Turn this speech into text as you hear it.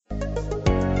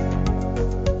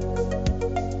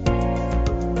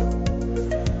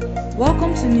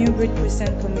Welcome to New Breed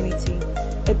Christian Community,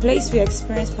 a place we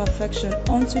experience perfection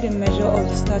unto the measure of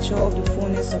the stature of the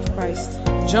fullness of Christ.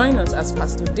 Join us as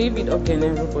Pastor David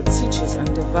Oghenerobor teaches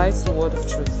and divides the word of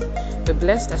truth. Be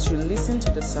blessed as you listen to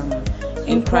the sermon.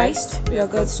 In Christ, we are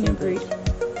God's new breed.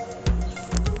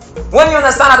 When you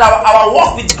understand that our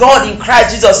walk with God in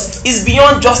Christ Jesus is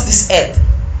beyond just this earth,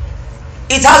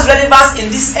 it has relevance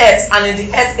in this earth and in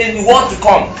the earth in the world to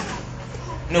come.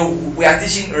 You know, we are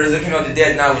teaching resurrection of the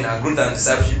dead now in our growth and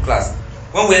discipleship class.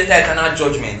 When we enter eternal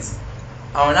judgment,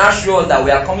 I will now show us that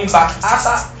we are coming back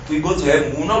after we go to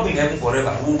heaven. We will not be in heaven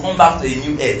forever. We will come back to a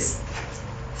new earth.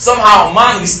 Somehow,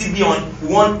 man will still be on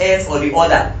one earth or the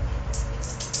other.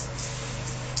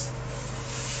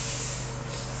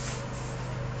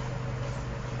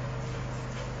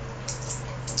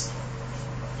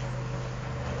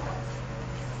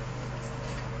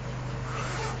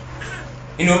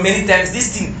 You know, many times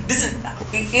this thing,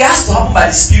 it has to happen by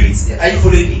the Spirit. Are you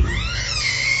following me?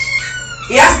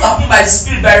 It has to happen by the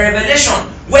Spirit, by revelation,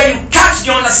 where you catch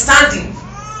the understanding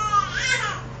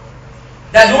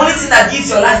that the only thing that gives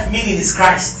your life meaning is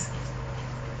Christ.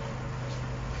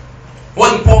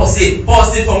 What did Paul say? Paul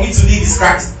said, for me to live is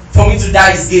Christ. For me to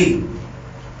die is gain.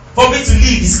 For me to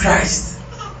live is Christ.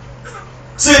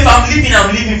 So if I'm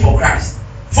living for Christ.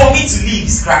 For me to live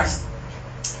is Christ.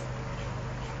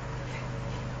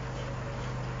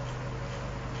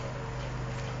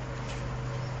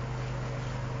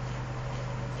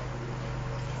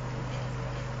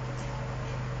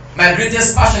 My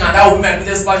greatest passion, and that will be my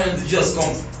greatest passion to Jesus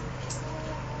come.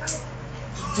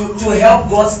 To help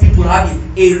God's people have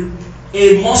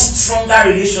a more stronger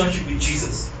relationship with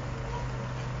Jesus.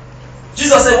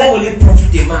 Jesus said, what will it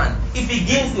profit a man if he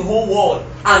gains the whole world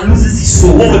and loses his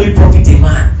soul? What will it profit a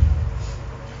man?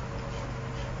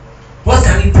 What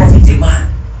can it profit a man?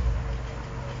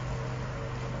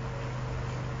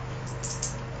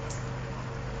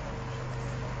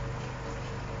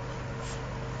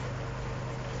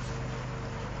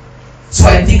 So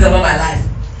I think about my life.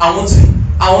 I want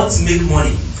to make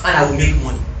money, and I will make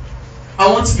money.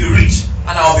 I want to be rich,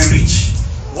 and I will be rich.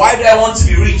 Why do I want to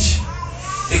be rich?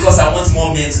 Because I want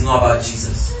more men to know about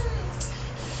Jesus.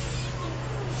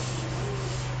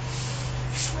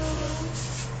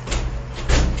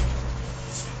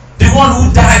 The one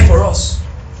who died for us.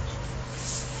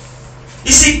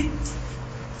 You see,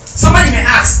 somebody may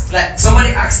ask, like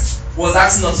somebody was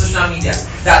asking on social media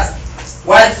that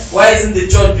why isn't the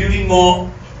church building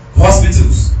more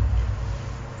hospitals?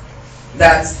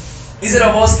 That instead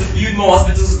of us to build more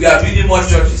hospitals, we are building more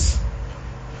churches.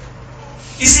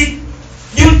 You see,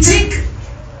 you think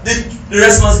the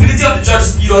responsibility of the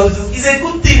church to build hospitals is a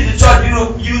good thing. The church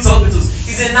builds hospitals.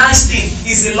 It's a nice thing.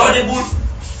 It's a laudable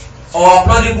or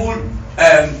applaudable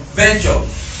venture.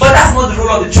 But that's not the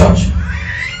role of the church.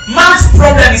 Man's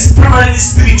problem is primarily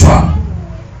spiritual.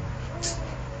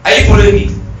 Are you following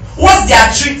me? What they are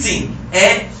treating,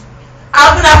 even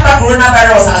after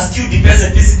coronavirus has killed the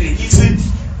person physically,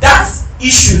 that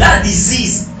issue, that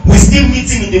disease, will still meet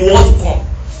him in the world to come.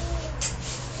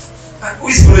 And who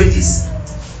is following this?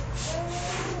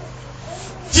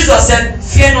 Jesus said,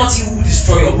 fear not he who will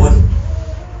destroy your body,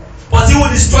 but he will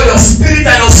destroy your spirit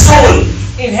and your soul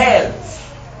in hell.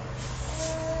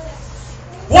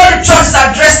 What the church is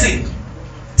addressing,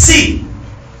 see,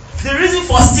 the reason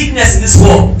for sickness in this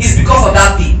world is because of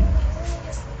that thing.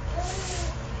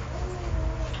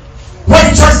 What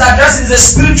the church is addressing is a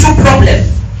spiritual problem.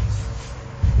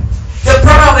 The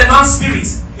problem of a man's spirit.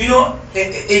 You know,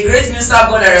 a great minister of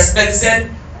God I respect said,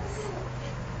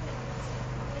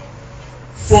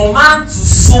 for man to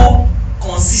so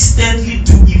consistently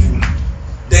do evil,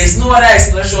 there is no other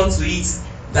explanation to it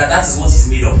that is what he's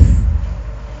made of.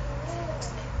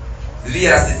 Did you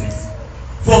hear that statement?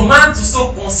 For man to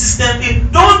so consistently,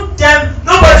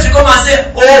 nobody should come and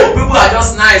say, oh, people are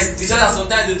just nice, the church and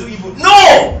sometimes they do evil.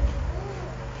 No!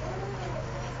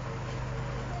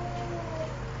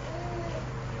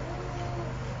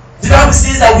 The Bible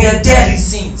says that we are dead in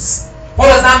sins. What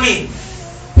does that mean?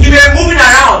 He may be moving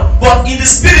around, but in the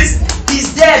spirit,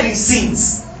 he's dead in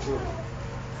sins.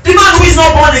 The man who is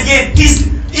not born again, he's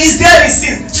dead in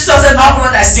sins. Jesus said, now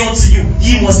I say unto you,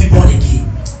 he must be born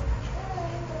again.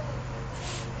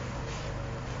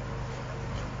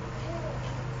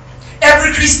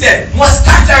 Every Christian must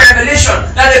catch the revelation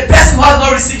that the person who has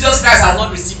not received Jesus Christ has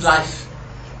not received life.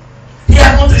 He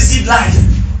has not received life.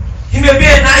 He may be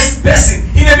a nice person.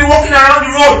 He may be walking around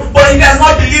the road, but if he has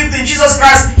not believed in Jesus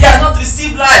Christ, he has not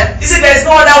received life. He said there is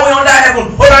no other way under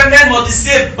heaven, other men must be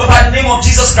saved, but by the name of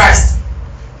Jesus Christ.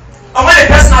 And when a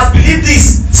person has believed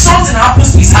this, something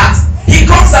happens to his heart. He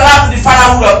comes alive to the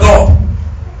fatherhood of God.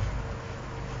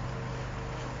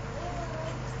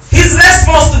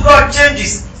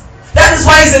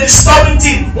 is a disturbing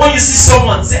thing when you see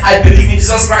someone say, I believe in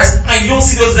Jesus Christ, and you don't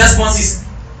see those responses,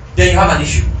 then you have an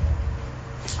issue.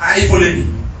 Are you following me?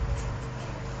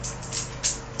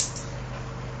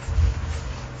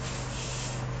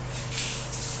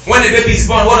 When a baby is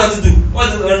born, what does it do? What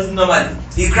does it do normally?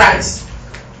 He cries.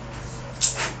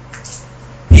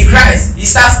 He cries. He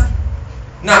starts.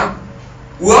 Now,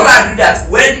 we all agree that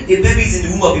when a baby is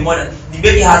in the womb of the mother, the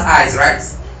baby has eyes, right?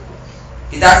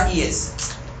 It has ears.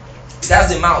 It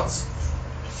has a mouth.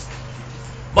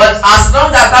 But as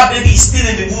long as that baby is still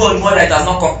in the womb of the mother, it does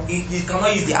not come. It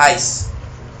cannot use the eyes.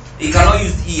 It cannot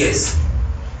use the ears.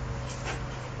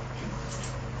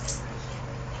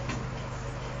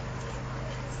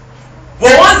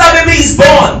 But once that baby is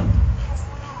born,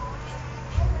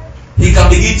 he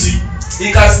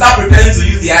can start preparing to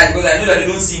use the eyes, because I know that they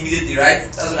don't see immediately,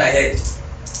 right? That's what I heard.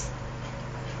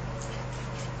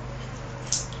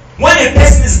 When a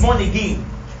person is born again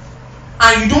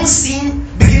and you don't see him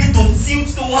beginning to tilt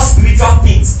towards spiritual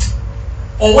things,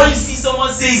 or when you see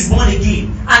someone say he's born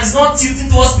again and he's not tilting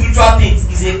towards spiritual things,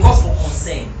 it's a cause for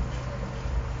concern.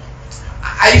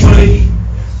 Are you following me?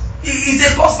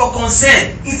 It's a cause for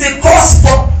concern. It's a cause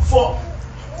for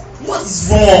what is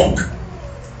wrong.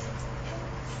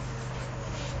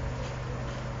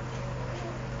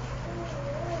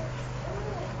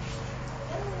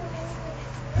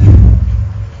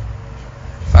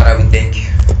 Father, we thank you.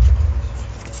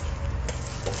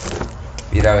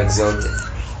 Be thou exalted.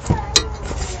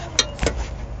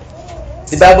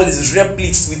 The Bible is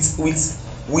replete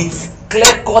with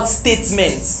clear-cut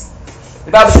statements. The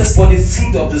Bible says, for the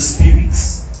fruit of the Spirit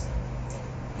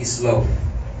is love.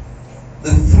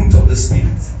 The fruit of the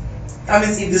Spirit. That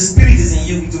means if the Spirit is in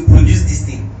you, it will produce this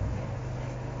thing.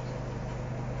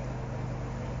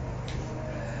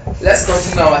 Let's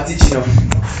continue our teaching of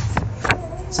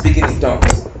speaking in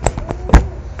tongues.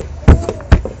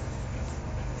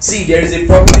 See, there is a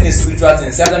property in spiritual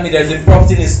things. Tell me, there is a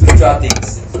property in spiritual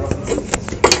things.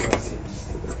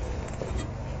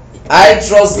 I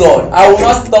trust God. I will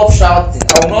not stop shouting.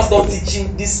 I will not stop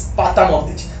teaching this pattern of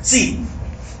teaching. See,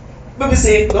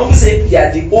 don't say they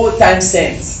are the old time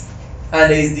saints and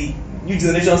there is the new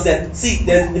generation saints. See,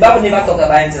 the Bible never talks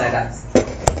about anything like that.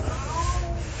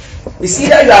 It's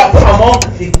either you are among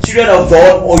the children of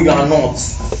God or you are not.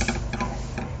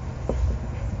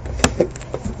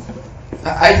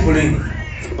 Are you following me?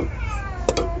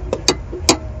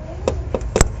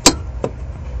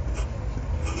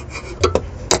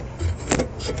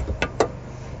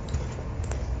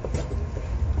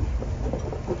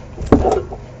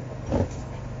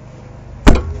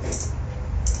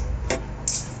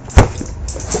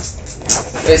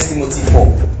 First Timothy 4.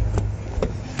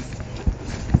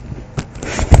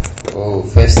 Oh,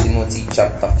 First Timothy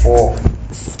chapter 4.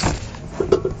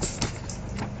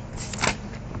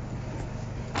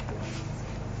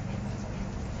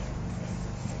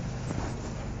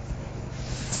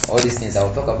 All these things I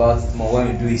will talk about it more when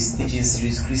we do his teaching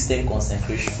series, Christian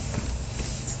Consecration.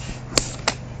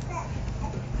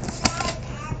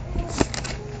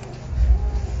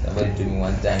 Somebody told me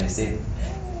one time, he said,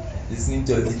 listening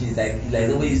to a teaching is like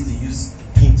somebody used to use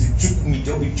pin to choke me,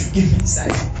 just be choking me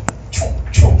inside.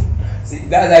 Chop. See,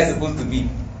 that's how it's supposed to be.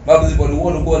 Bible says, but the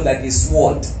word of God is like a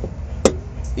sword.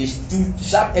 A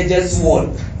sharp-edged sword.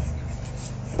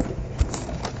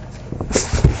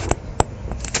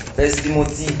 First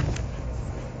Timothy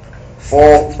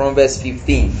 4 from verse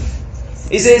 15.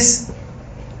 It says,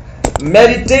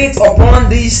 meditate upon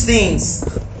these things,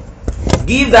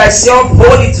 give thyself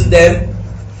wholly to them,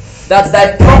 that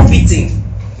thy profiting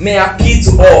may appear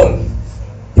to all.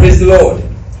 Praise the Lord.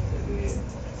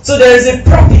 So there is a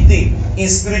profiting in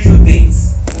spiritual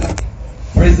things.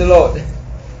 Praise the Lord.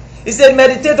 He said,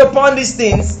 meditate upon these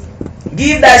things,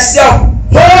 give thyself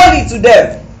wholly to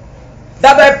them,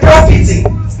 that thy profiting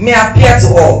may appear to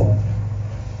all.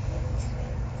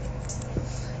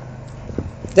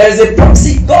 There is a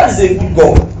proxy. God is a good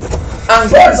God,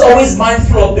 and God is always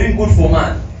mindful of doing good for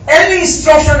man. Any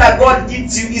instruction that God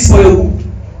gives you is for your good.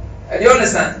 Do you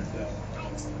understand?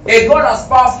 A God as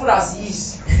powerful as He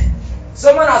is,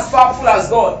 someone as powerful as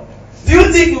God, do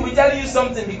you think He will be telling you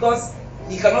something because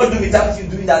He cannot do without you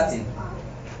doing that thing?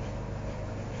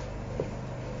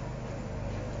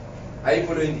 Are you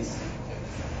following this?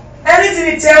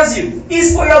 Anything He tells you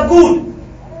is for your good.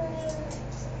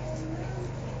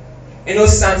 You know,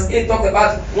 Psalms 8 talked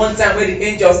about one time where the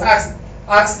angels asked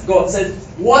God, said,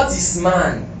 what is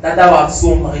man that thou art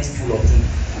so mindful of him?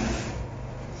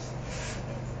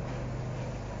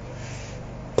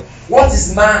 What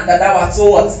is man that thou art so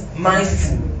what?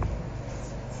 Mindful.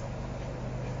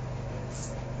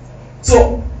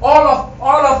 So all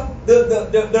of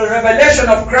the revelation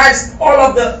of Christ, all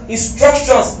of the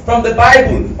instructions from the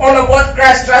Bible, all of what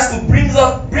Christ tries to bring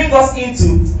us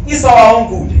into is for our own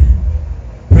good.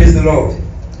 Praise the Lord.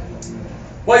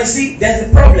 But you see, there's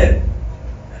a problem.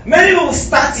 Many people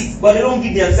start it, but they don't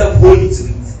give themselves wholly to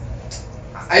it.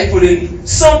 I put it.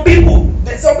 Some people,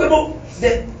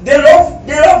 they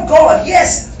love God.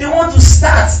 Yes, they want to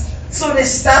start. So they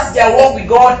start their walk with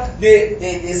God. They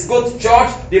go to church.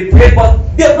 They pray,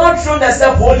 but they have not thrown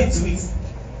themselves wholly to it.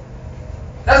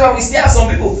 That's why we still have some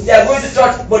people. They are going to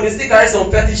church, but they still carry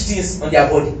some fetish things on their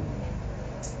body.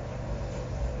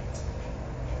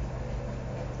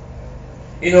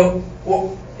 You know,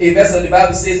 a verse of the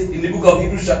Bible says in the book of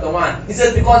Hebrews chapter 1, it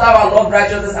says, because thou hast loved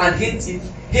righteousness and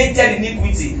hated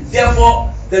iniquity,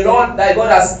 therefore the Lord thy God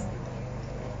has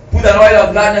put an oil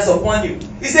of gladness upon you.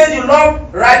 He said you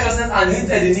love righteousness and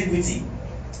hated iniquity.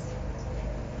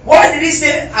 Why did he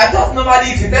say? I thought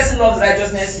normally if a person loves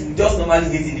righteousness, he will just normally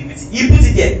hate iniquity. He put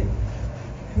it there.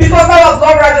 Because thou hast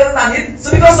loved righteousness and hate.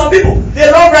 So because some people, they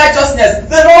love righteousness.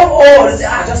 They love, they say,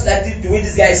 I just like the way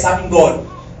this guy is serving God.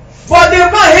 But they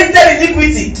have not hated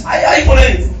iniquity. Are you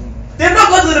following it? They have not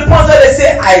gone to the point where they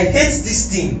say, I hate this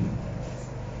thing.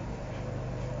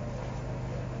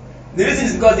 The reason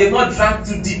is because they have not drank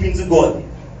too deep into God.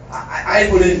 Are you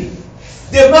following me?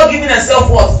 They have not given themselves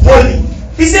what? Holy.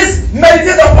 He says,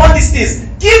 meditate upon these things.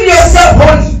 Give yourself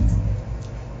holy.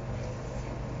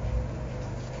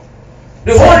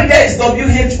 The holy there is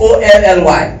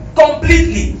WHOLLY.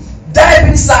 Completely. Dive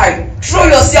inside. Throw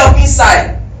yourself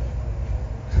inside.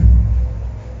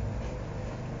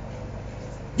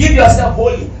 Give yourself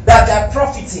wholly, that they are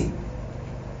profiting.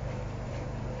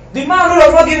 The man who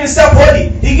does not give himself wholly,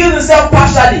 he gives himself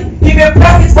partially. He may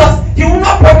profit, but he will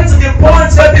not profit to the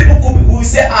point where people will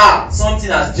say, something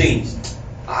has changed.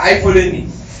 Are you following me?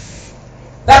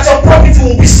 That your profit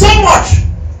will be so much.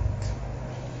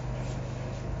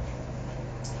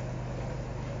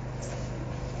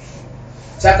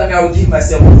 So after me, I will give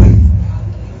myself wholly.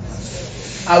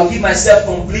 I will give myself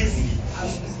completely.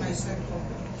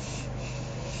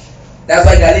 That's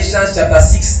why Galatians chapter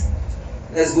 6.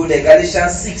 Let's go there.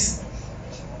 Galatians 6.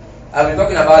 I've been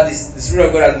talking about this. The Spirit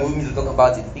of God has moved me to talk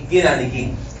about it again and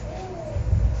again.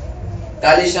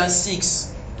 Galatians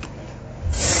 6.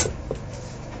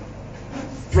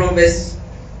 From verse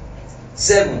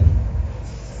 7.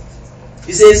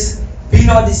 It says, be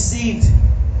not deceived.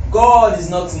 God is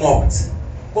not mocked.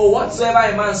 For whatsoever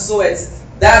a man soweth,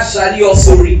 that shall he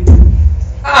also reap.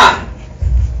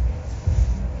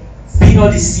 Be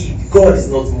not deceived. God is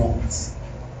not mocked.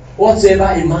 Whatsoever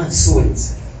a man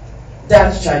soweth,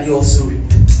 that shall he also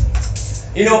reap.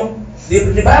 You know,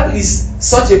 the Bible is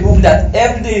such a book that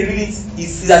every day you read it,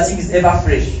 it's as if it's ever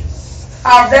fresh.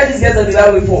 I've read this verse of the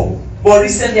Bible before, but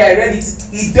recently I read it.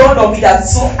 It dawned on me that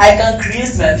so I can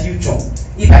create my future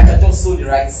if I can just sow the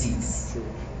right seeds.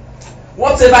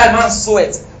 Whatsoever a man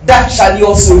soweth, that shall he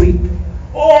also reap.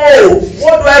 Oh,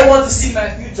 what do I want to see in my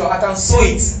future? I can sow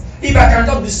it. If I can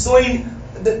just be sowing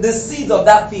the seeds of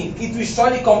that thing, it will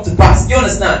surely come to pass. Do you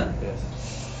understand? Yes.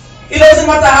 It doesn't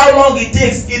matter how long it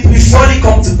takes, it will surely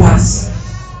come to pass.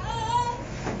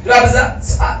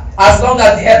 As long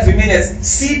as the earth remains,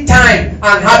 seed time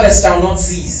and harvest shall not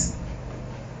cease.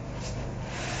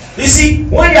 You see,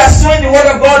 when you are sowing the word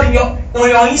of God on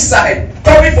your inside,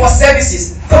 coming for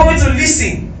services, coming to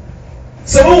listen,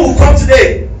 someone will come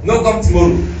today, no come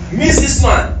tomorrow. Miss this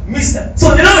one, miss that. So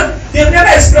they've never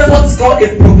experienced what is called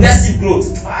a progressive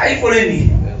growth. Are you following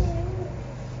me?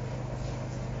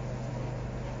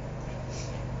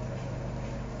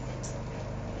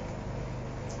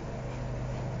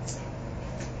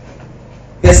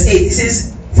 Verse 8, it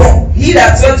says, for he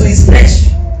that soweth to his flesh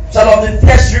shall of the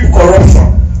flesh reap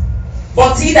corruption,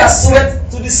 but he that soweth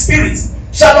to the Spirit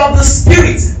shall of the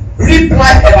Spirit reap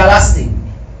life everlasting.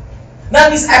 That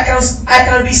means I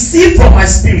can receive from my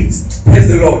spirit. Praise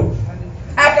the Lord.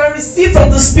 I can receive from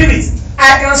the Spirit.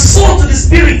 I can sow to the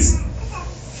Spirit.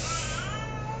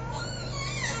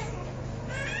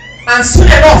 And soon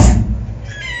enough,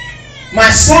 my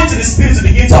soul to the Spirit will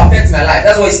begin to affect my life.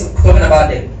 That's what he's talking about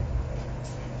there.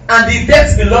 And the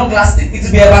effect will be long lasting. It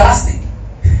will be everlasting.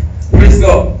 Praise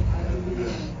God.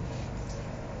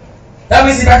 That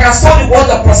means if I can sow the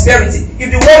word of prosperity, if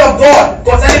the word of God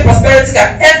concerning prosperity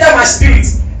can enter my spirit,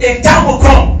 a time will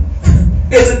come.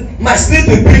 My spirit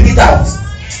will bring it out.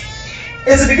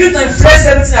 It will begin to influence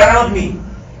everything around me.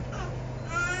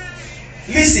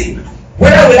 Listen,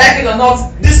 whether we like it or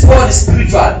not, this world is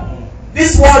spiritual.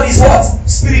 This world is what?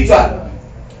 Spiritual.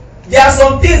 There are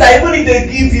some things that even if they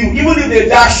give you, even if they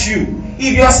dash you,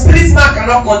 if your spirit man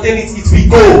cannot contain it, it will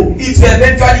go. It will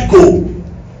eventually go.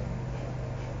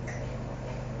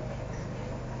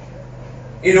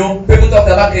 You know, people talked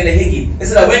about Kenneth Hagin. They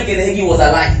said that when Kenneth Hagin was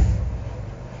alive,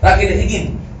 that Kenneth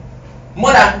Hagin,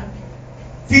 more than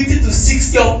 50 to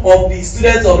 60 of the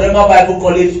students of Rema Bible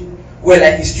College were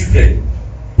like his children.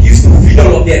 He used to feed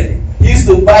all of them. He used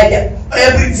to buy them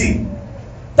everything.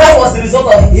 That was the result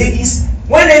of Hagin's.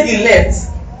 When Hagin left,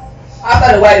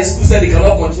 after a while, the school said they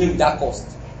cannot continue with that cost.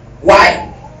 Why?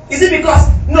 Is it because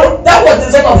no? That was the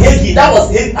result of Hagin. That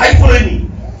was Hagin. Are you following me?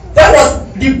 That was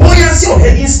the buoyancy of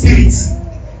Hagin's spirit.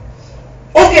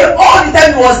 Okay, all the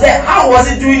time he was there, how was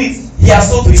he doing it? He has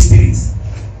sold to his spirit.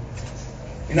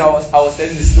 You know, I was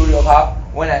telling the story of how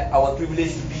when I was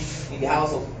privileged to be in the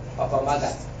house of Papa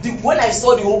Maga. When I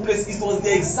saw the whole place, it was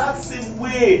the exact same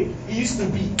way it used to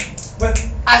be. But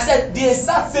I said the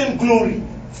exact same glory.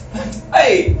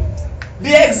 Hey,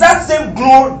 the exact same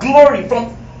glory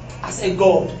from. I said,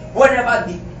 God, whenever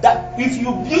that if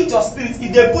you build your spirit,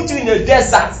 if they put you in a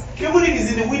desert, even if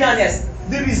it's in the wilderness,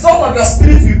 the result of your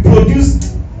spirit will produce.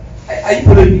 Are you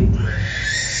following me?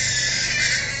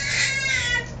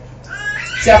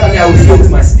 See, after me, I will flow to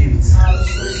my spirit.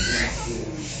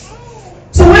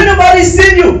 So when nobody is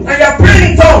seeing you and you are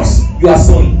praying in tongues, you are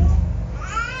sowing.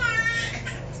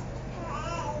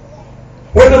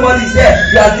 When nobody is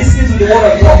there, you are listening to the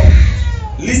word of God.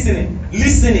 Listening.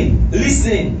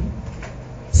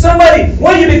 Somebody,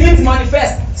 when you begin to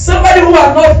manifest, somebody who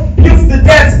has not built the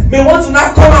debt may want to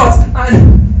now come out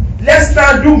and let's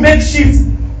try and do makeshift.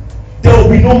 There will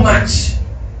be no match.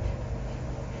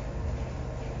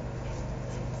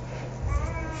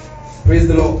 Praise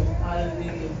the Lord.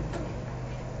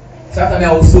 So after me,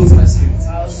 I will sow to my spirit.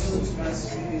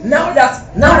 Now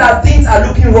that things are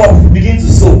looking rough, begin to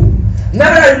sow. Now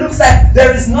that it looks like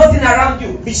there is nothing around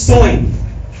you, be sowing.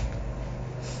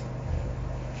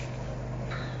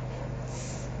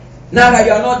 Now that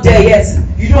you are not there yet,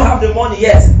 you don't have the money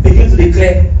yet, begin to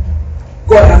declare,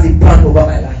 God has a plan over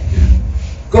my life.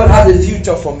 God has a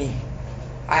future for me.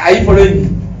 Are you following me?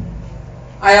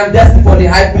 I am destined for the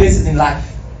high places in life.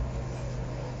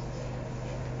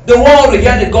 The world will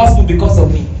hear the gospel because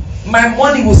of me. My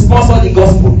money will sponsor the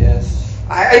gospel. Yes.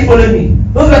 Are you following me?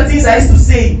 Those are things I used to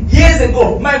say years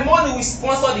ago. My money will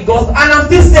sponsor the gospel, and I'm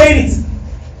still saying it.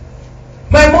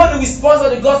 My money will sponsor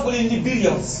the gospel in the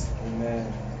billions. Amen.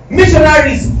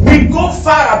 Missionaries will go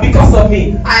far because of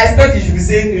me. I expect you should be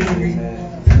saying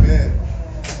Amen.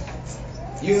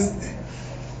 You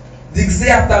say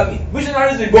after me.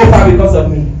 Missionaries will go far because of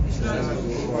me.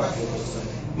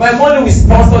 My money will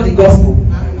sponsor the gospel.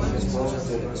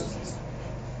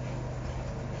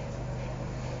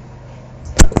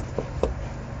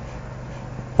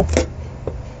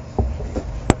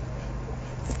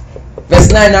 Verse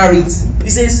 9 now reads,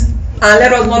 it says, and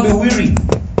let us not be weary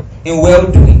in well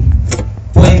doing,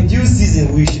 for in due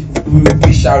season we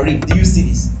shall reap. Do you see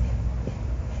this?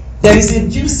 There is a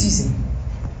due season.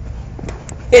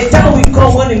 A time will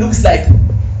come when it looks like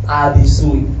I'll be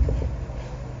sowing.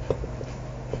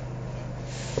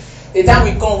 A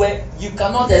time will come when you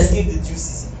cannot escape the due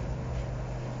season.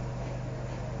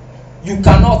 You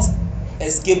cannot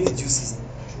escape the due season.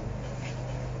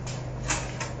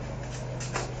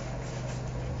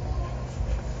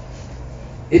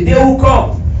 A day will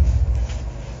come.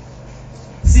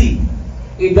 See,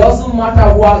 it doesn't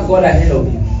matter who has gone ahead of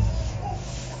you.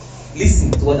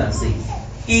 Listen to what I'm saying.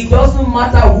 It doesn't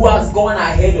matter who has gone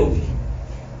ahead of you.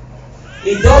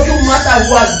 It doesn't matter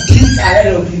who has built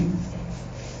ahead of you.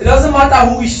 It doesn't matter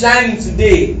who is shining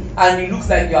today and it looks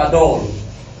like you are dull.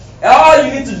 All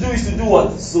you need to do is to do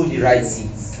what? Sow the right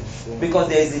seeds. Because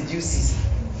there is a due season.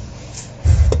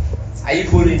 Are you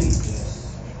following me?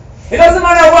 It doesn't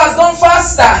matter who has gone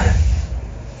faster.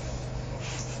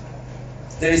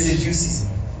 There is a due season.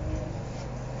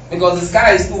 Because the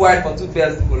sky is too wide for two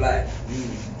pairs to collide.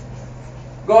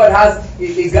 God has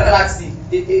a galaxy,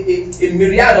 a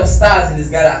myriad of stars in this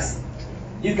galaxy.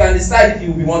 You can decide if you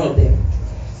will be one of them.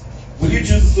 Will you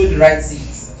choose to sow the right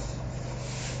seeds?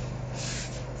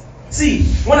 See,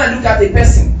 when I look at a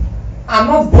person, I'm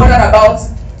not bothered about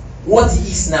what he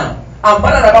is now. I'm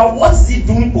bothered about what is he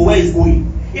doing or where he's going.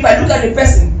 If I look at a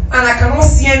person and I cannot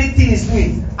see anything he's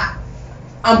doing,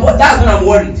 that's when I'm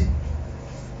worried.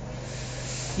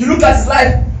 You look at his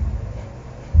life.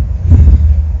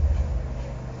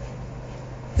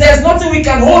 There's nothing we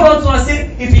can hold on to and say,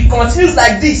 if he continues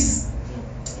like this.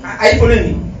 Are you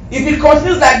following me? If he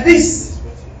continues like this.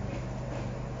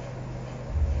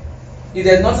 If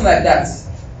there's nothing like that,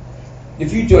 the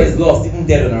future is lost, even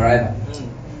dead on arrival.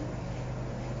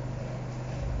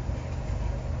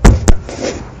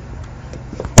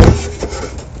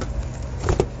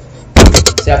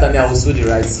 Say after me, I will sow the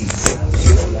right seeds.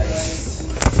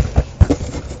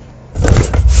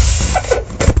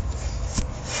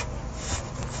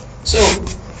 So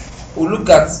we'll look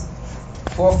at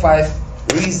 4 or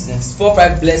 5 reasons, 4 or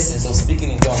 5 blessings of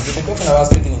speaking in tongues. We've been talking about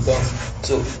speaking in tongues.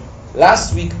 So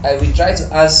last week I will try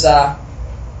to answer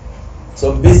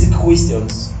some basic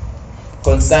questions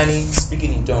concerning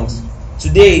speaking in tongues.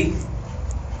 Today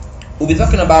we'll be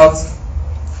talking about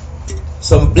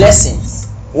some blessings.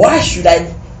 Why should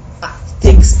I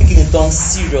take speaking in tongues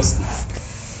seriously?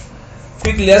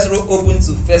 Quickly, let's open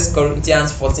to 1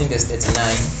 Corinthians 14 verse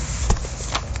 39.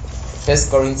 1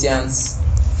 Corinthians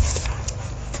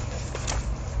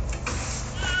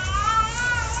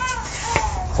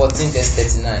 14 verse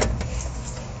 39.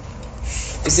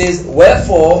 It says,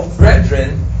 "Wherefore,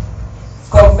 brethren,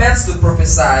 covet to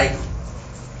prophesy,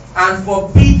 and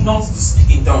forbid not to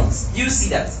speak in tongues." You see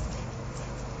that?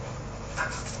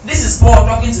 This is Paul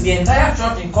talking to the entire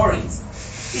church in Corinth.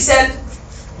 He said,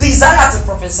 desire to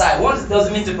prophesy. What does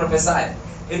it mean to prophesy?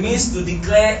 It means to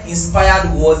declare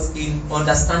inspired words in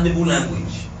understandable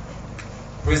language.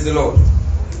 Praise the Lord.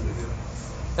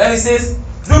 Then he says,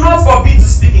 do not forbid to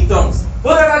speak in tongues.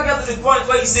 Don't ever get to the point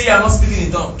where you say you are not speaking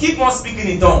in tongues. Keep on speaking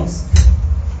in tongues.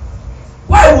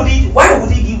 Why would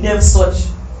he give them such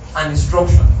an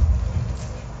instruction?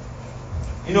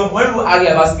 You know, when we argue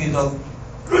about speaking in tongues,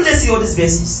 don't they see all these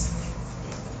verses?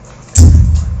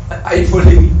 Are you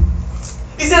following me?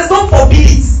 He says, don't forbid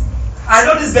it. I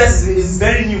know this verse is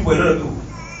very new for a lot of people.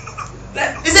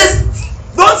 He says,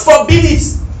 don't forbid it.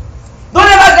 Don't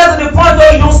ever get to the point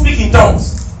where you don't speak in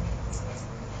tongues.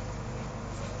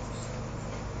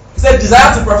 He said,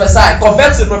 desire to prophesy,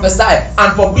 covet to prophesy,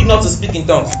 and forbid not to speak in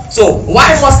tongues. So,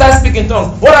 why must I speak in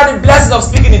tongues? What are the blessings of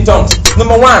speaking in tongues?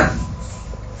 Number 1,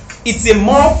 it's a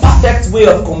more perfect way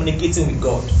of communicating with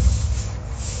God.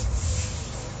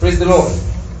 Praise the Lord.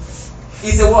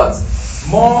 It's a what?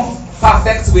 More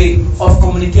perfect way of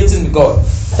communicating with God.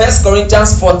 1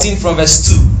 Corinthians 14 from verse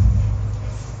 2.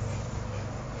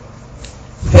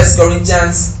 1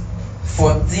 Corinthians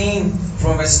 14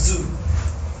 from verse 2.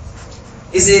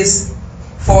 It says,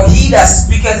 "For he that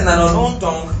speaketh in an unknown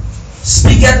tongue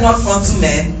speaketh not unto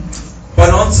men, but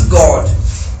unto God,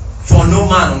 for no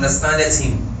man understandeth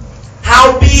him.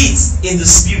 Howbeit in the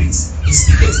spirit he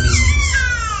speaketh mysteries."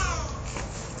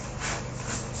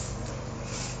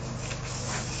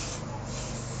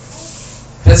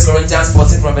 1 Corinthians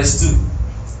 14 from verse 2.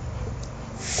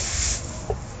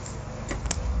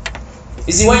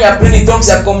 You see, when you are praying in tongues,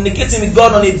 you are communicating with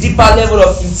God on a deeper level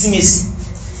of intimacy.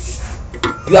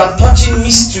 You are touching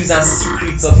mysteries and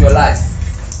secrets of your life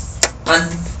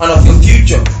and of your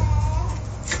future.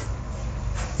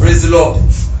 Praise the Lord.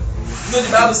 You know,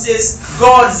 the Bible says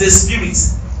God is a spirit,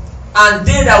 and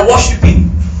they that worship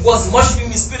him was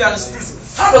worshiping in spirit and in spirit.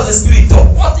 How does the spirit talk?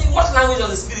 What language does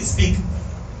the spirit speak?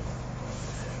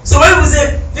 So when we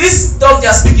say this tongue they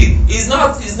are speaking is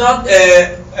not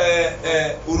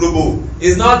Urobo,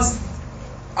 it's not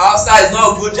outside, it's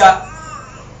not Ogoja.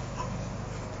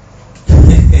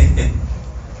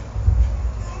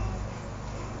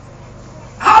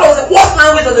 What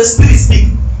language does the spirit speak?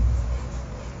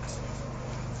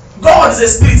 God is a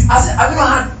spirit. Have you not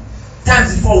had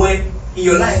times before where in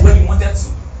your life when you wanted to?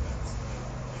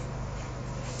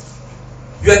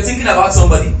 You are thinking about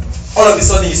somebody, all of a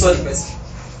sudden you saw the person.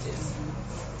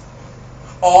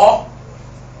 Or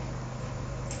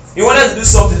you wanted to do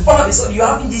something, all of a sudden you're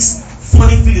having this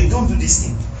funny feeling, don't do this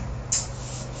thing.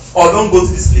 Or don't go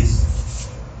to this place.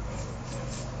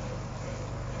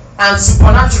 And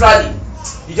supernaturally,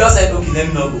 you just said, okay, let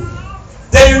me not go.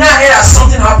 Then you now hear that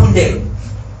something happened there.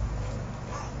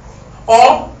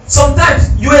 Or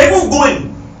sometimes you are even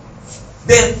going,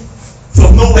 then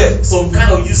from nowhere, some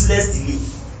kind of useless delay.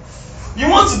 You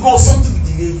want to go, something will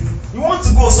delay you. You want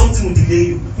to go, something will delay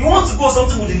you. You want to go,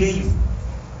 something will delay you.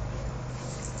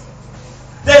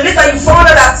 Then later you found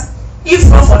out that if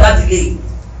not for that delay,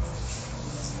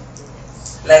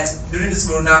 like during this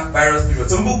coronavirus period,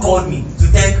 some people called me to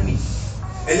thank me.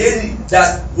 A lady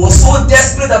that was so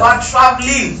desperate about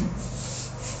traveling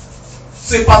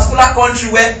to a particular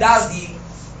country where that's the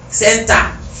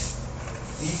center,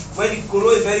 where the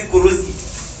corona is very corrosive.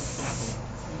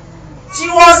 She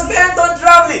was bent on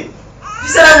traveling. She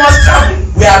said, I must travel.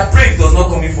 We had prayed, it was not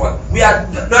coming for her. We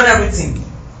had done everything.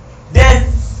 Then,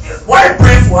 while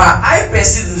praying for her, I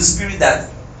perceived in the spirit that,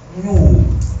 no,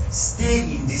 stay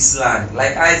in this land.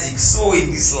 Like Isaac, sow in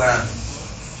this land.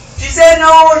 She said,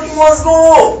 no, you must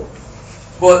go.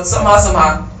 But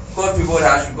somehow, God prepared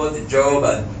her, she got the job,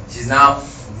 and she's now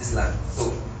in this land.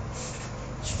 So,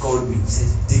 she called me. She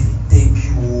said, David, thank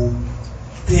you.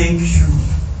 Thank you.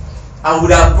 I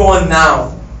would have gone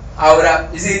now.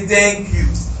 He said, thank you.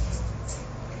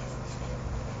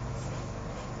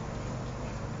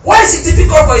 Why Why is it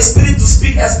difficult for a spirit to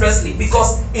speak expressly?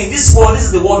 Because in this world, this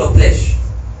is the world of flesh.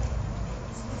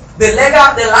 The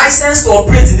license to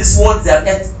operate in this world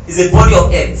is a body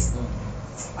of earth.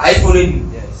 Are you following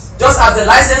me? Yes. Just as the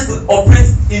license to operate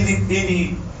in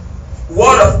the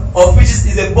world of fishes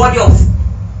is a body of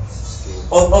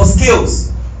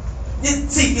scales.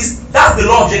 That's the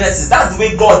law of Genesis. That's the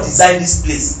way God designed this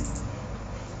place.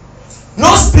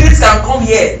 No spirit can come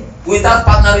here without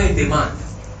partnering with a man.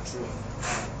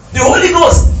 The Holy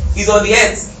Ghost is on the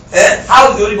earth.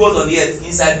 How is the Holy Ghost on the earth?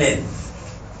 Inside men.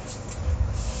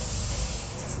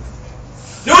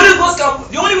 The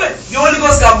only way the Holy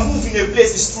Ghost can move in a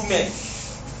place is through men.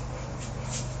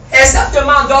 Except a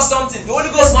man does something, the Holy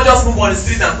Ghost must just move on the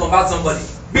street and convert somebody.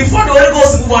 Before the Holy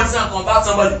Ghost move on the street and convert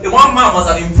somebody, the one man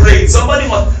must have been praying. The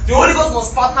Holy Ghost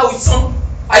must partner with some.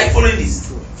 Are you following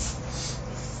this?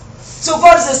 So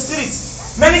God is a spirit.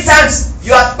 Many times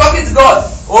you are talking to God.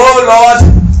 Oh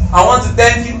Lord, I want to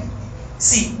thank you.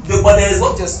 See, but there is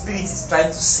what your spirit is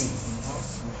trying to say.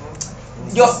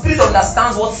 Your spirit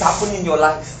understands what's happening in your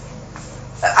life.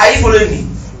 Are you following me?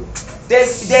 There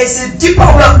is a deeper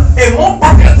way, a more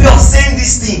perfect way of saying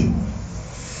this thing.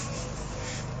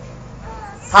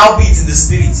 Howbeit in the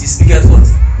spirit, he speaketh what?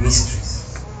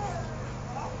 Mysteries.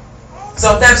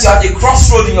 Sometimes you are at a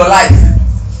crossroad in your life.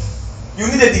 You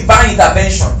need a divine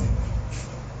intervention.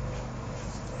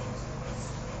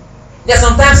 There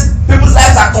sometimes people's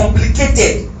lives are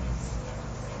complicated.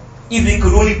 If they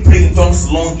could only pray in tongues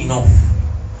long enough.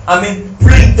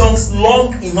 Pray in tongues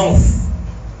long enough.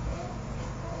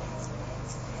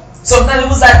 Sometimes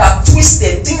people's lives are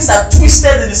twisted. Things are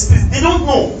twisted in the spirit. They don't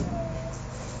know.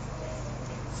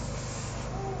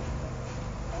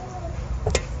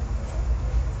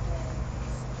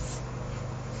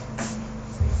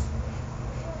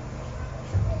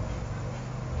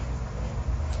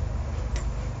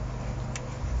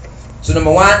 So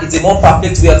number one, it's a more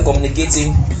perfect way of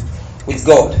communicating with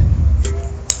God.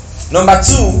 Number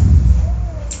two,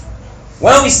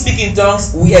 when we speak in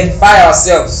tongues, we edify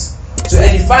ourselves. To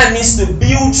edify means to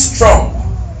build strong.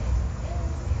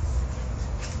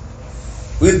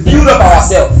 We build up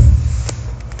ourselves.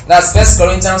 That's 1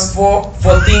 Corinthians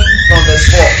 4:14 from verse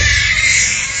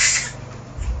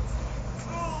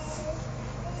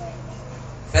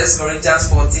 4. 1 Corinthians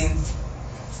 14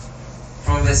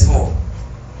 from verse 4.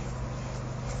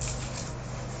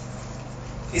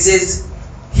 It says,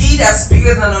 he that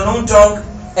speaketh an unknown tongue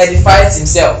edifieth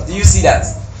himself. Do you see that?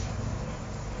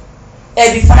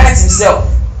 Edifieth himself.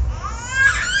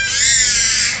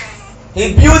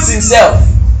 He builds himself.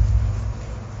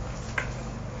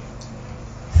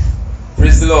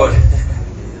 Praise the Lord.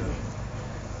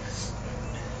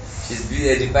 She's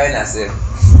edifying herself.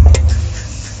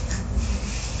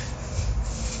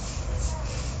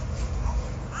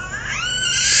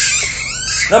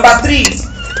 Number 3.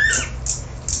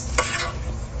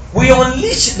 We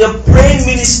unleash the praying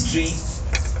ministry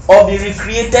of the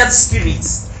recreated spirit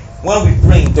when we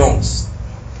pray in tongues.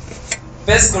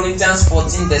 1 Corinthians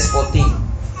 14 verse 14.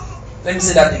 Let me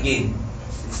say that again.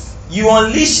 You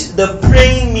unleash the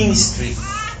praying ministry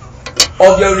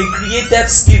of your recreated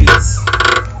spirit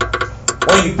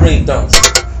when you pray in tongues.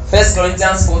 1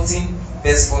 Corinthians 14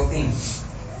 verse 14.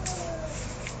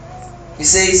 It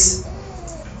says,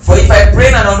 for if I pray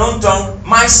in an unknown tongue,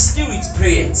 my spirit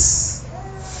prayeth.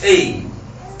 Hey.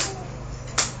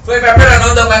 So if I pray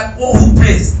another way, who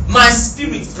prays? My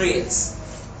spirit prays.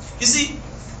 You see,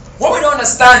 what we don't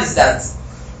understand is that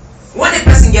when a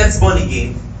person gets born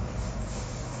again,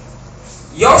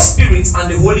 your spirit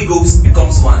and the Holy Ghost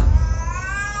becomes one.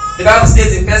 The Bible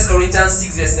states in 1 Corinthians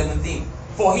 6 verse 17,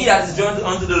 for he that is joined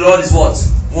unto the Lord is what?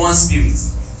 One spirit.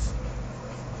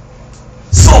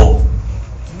 So,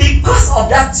 because of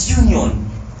that union,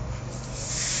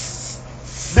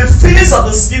 the feelings of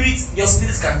the spirit, your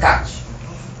spirit can catch.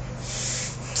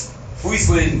 Who is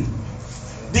following me?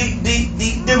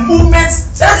 The movement,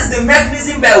 that is the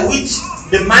mechanism by which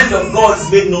the mind of God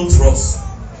is made known to us.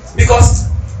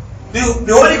 Because the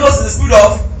Holy Ghost is the spirit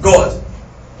of God.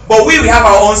 But we have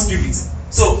our own spirit.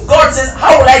 So God says,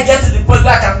 how will I get to the point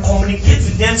where I can communicate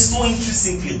with them so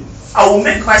intrinsically? I will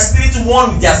make my spirit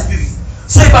one with their spirit.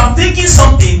 So if I'm thinking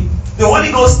something, the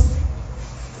Holy Ghost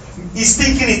is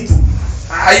thinking it too.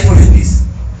 Are you following this?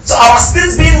 So our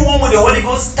spirits being one with the Holy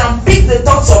Ghost can pick the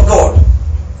thoughts of God.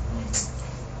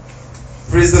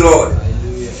 Praise the Lord.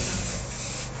 Hallelujah.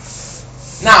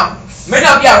 Now, many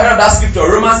of you have heard of that scripture,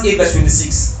 Romans 8 verse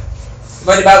 26.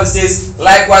 But the Bible says,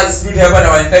 likewise the Spirit helpeth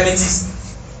our infirmities.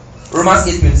 Romans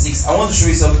 8:26. I want to show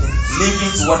you something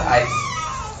linking to what I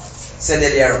said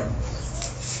earlier on.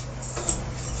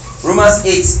 Romans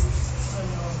 8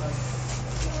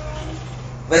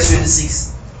 verse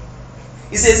 26.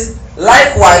 It says,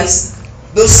 likewise,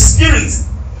 the Spirit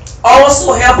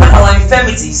also helpeth our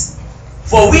infirmities,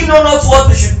 for we know not what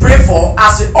we should pray for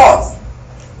as we ought.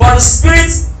 But the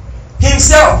Spirit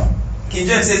himself, King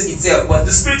James says itself, but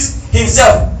the Spirit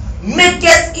himself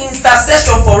maketh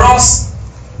intercession for us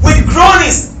with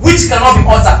groanings which cannot be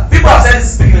uttered. People have said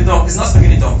it's speaking in tongues. It's not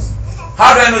speaking in tongues.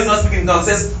 How do I know it's not speaking in tongues?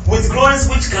 It says with groanings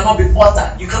which cannot be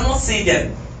uttered. You cannot say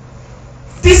them.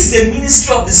 This is the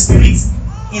ministry of the Spirit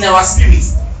in our spirit.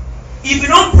 If you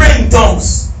don't pray in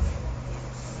tongues,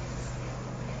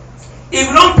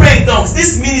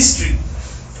 this ministry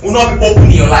will not be open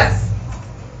in your life.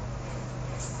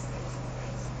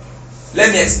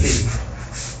 Let me explain.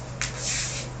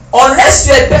 Unless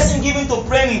you are a person given to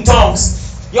praying in tongues,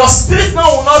 your spirit man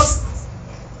will not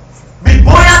be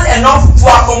buoyant enough to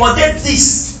accommodate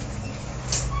this.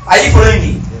 Are you following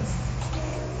me? Yes.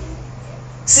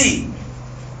 See,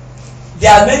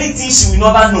 there are many things you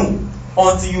will never know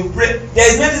until you pray.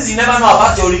 There is many things you never know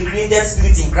about your recreated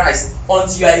spirit in Christ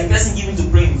until you are a person given to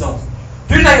pray in tongues.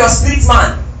 Do you know your spirit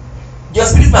man? Your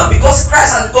spirit man, because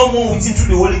Christ has come one with him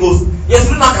through the Holy Ghost, your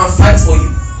spirit man can fight for you.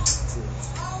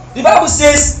 The Bible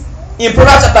says in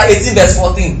Proverbs chapter 18 verse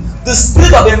 14, the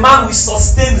spirit of a man will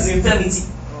sustain his infirmity.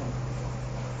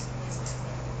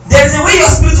 There is a way your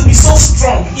spirit will be so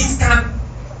strong, it can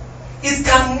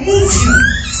move you.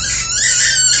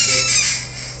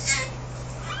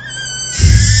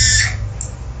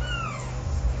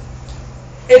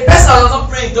 A person that does not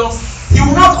pray in tongues, he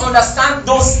will not understand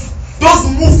those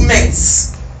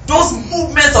movements. Those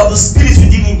movements of the spirit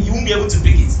within him, you won't be able to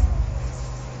pick it.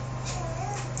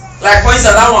 Like for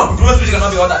instance, that one, growth which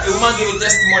cannot be ordered. A woman gave a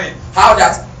testimony how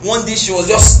that one day she was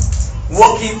just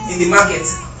walking in the market.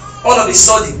 All of a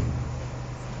sudden,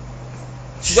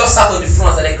 she just sat on the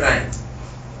front and started crying.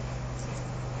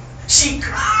 She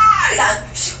cried and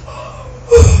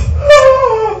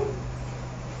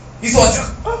it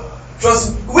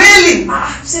was wailing.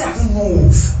 She said, I don't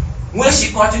know. When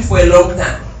she continued for a long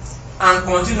time and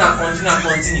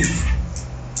continued,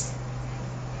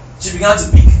 she began to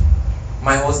pick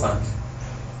my husband.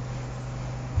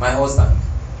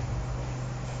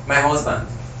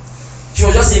 She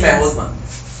was just saying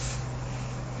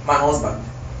my husband.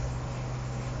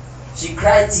 She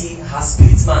cried till her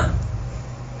spirit man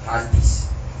had peace.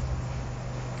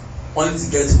 Only to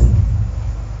get home.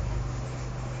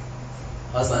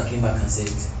 Husband came back and said,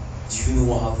 do you know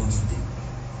what happened today?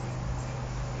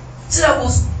 She said, I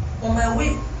was on my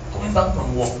way coming back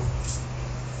from work,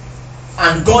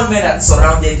 and gunmen had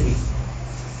surrounded me,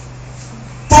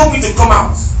 told me to come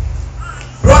out,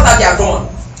 brought out their gun.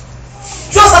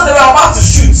 Just as they were about to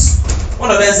shoot,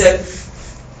 one of them said,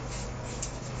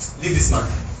 leave this man.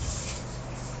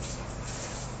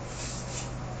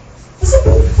 I said,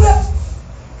 where?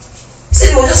 He said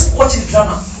he was just watching the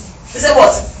drama. He said,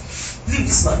 what? Leave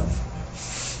this man.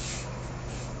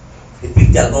 They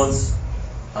picked their guns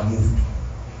and moved.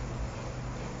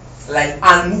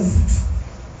 Moved.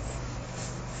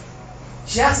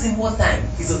 She asked him what time.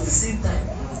 It was the same time.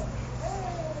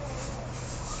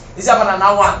 He said, about an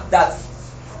hour that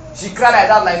she cried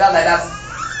like that.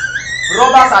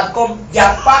 Robbers had come, they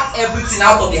had packed everything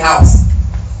out of the house.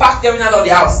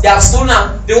 They have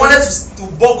stolen. They wanted to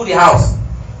burgle the house.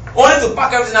 Only to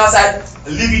pack everything outside,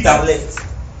 leave it and left.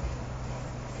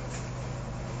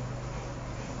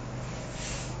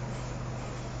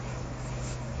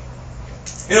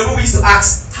 You know, people used to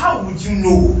ask, how would you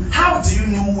know? How do you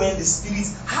know when the spirit?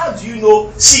 How do you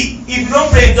know? See, if you don't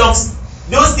pray in tongues,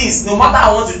 those things, no matter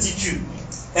how I want to teach you,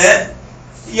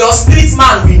 your spirit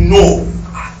man will know.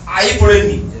 Are you following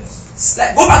me? Yes.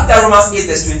 Like, go back to Romans 8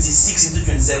 verse 26 into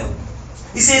 27.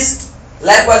 It says,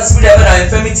 likewise the spirit of our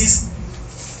infirmities.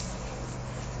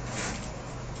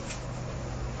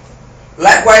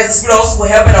 Likewise the spirit also will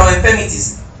help in our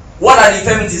infirmities. What are the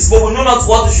infirmities? For we know not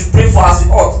what we should pray for as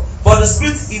we ought. But the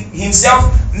Spirit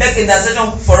himself make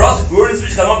intercession for us, glories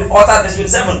which cannot be uttered. Verse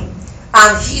 27.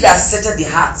 And he that searcheth the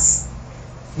hearts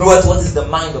knoweth what is the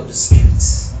mind of the Spirit.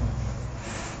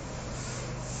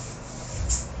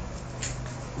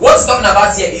 What he's talking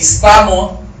about here is far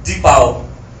more deeper.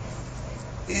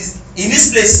 In this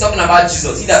place, he's talking about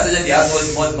Jesus. He that searcheth the hearts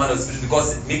knoweth what is the mind of the Spirit,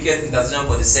 because it maketh intercession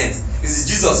for the saints. This is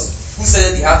Jesus who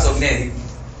searcheth the hearts of men.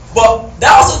 But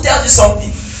that also tells you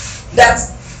something, that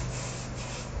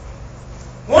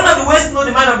one of the ways to know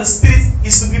the mind of the Spirit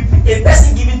is to be a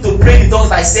person given to pray in tongues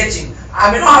by searching.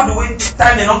 I may not have the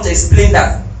time enough to explain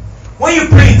that. When you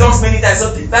pray in tongues many times,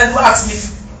 sometimes people ask me,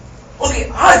 okay,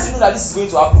 how do you know that this is going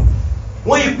to happen?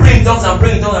 When you pray in tongues and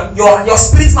pray in tongues, your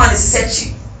spirit man is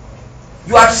searching.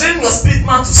 You are training your spirit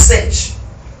man to search.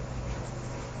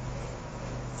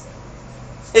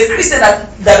 A Christian that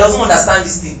doesn't understand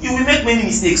this thing, he will make many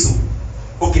mistakes. So,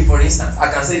 okay, for instance,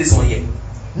 I can say this one here.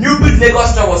 New Build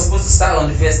Lagos Church was supposed to start on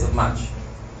the 1st of March.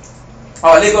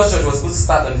 Our Lagos Church was supposed to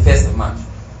start on the 1st of March.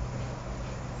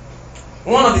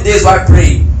 One of the days while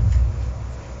praying,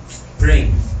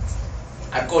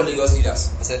 I called Lagos leaders.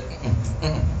 I said,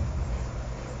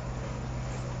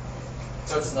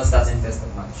 church is not starting 1st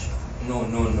of March. No.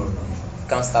 You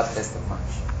can't start 1st of March.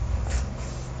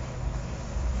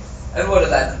 Everybody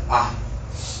was like,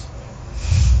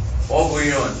 what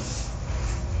going on? I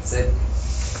said,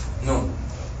 no.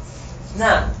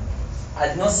 Now, I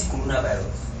did not see coronavirus.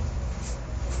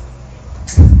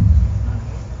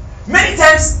 Many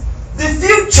times, the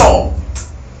future,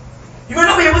 you may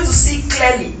not be able to see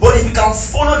clearly, but if you can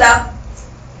follow that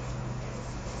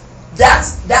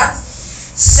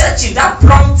searching, that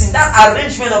prompting, that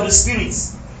arrangement of the Spirit,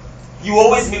 you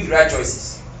always make the right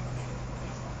choices.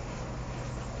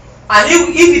 And if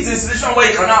it's a situation where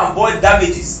you cannot avoid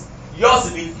damages, yours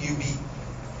will be,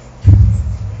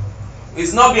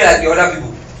 it's not be like the other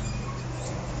people.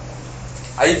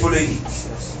 Are you following me?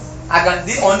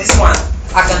 On this one,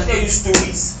 I can tell you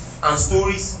stories and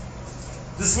stories.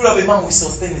 The spirit of a man will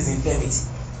sustain his infirmity.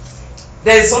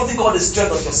 There is something called the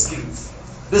strength of your spirit.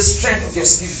 The strength of your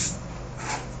spirit.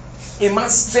 A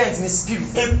man's strength in his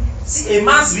spirit. A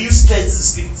man's real strength is the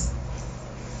spirit.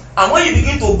 And when you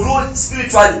begin to grow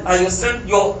spiritually and your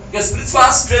spiritual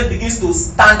strength begins to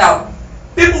stand out,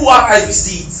 people who have eyes will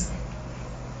see it.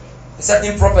 A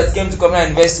certain prophet came to Communal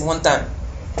University one time.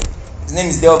 His name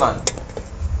is Delvan.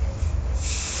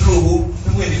 People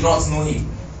in the north know him.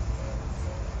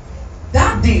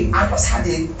 That day, I just had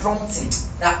a prompting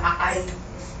that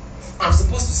I'm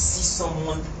supposed to see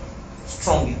someone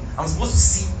strongly. I was supposed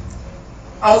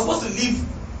to leave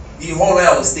the hall where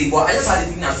I was staying, but I just had a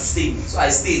feeling I should stay, so I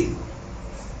stayed.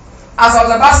 As I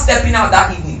was about stepping out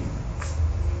that evening,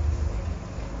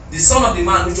 the son of the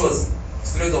man, which was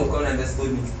Spirit of God,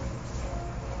 told me,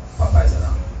 Papa is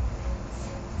around.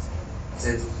 I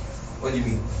said, what do you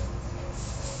mean?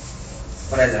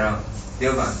 Papa is around.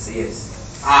 Delvan, I said, yes.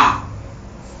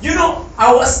 You know,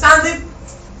 I was standing a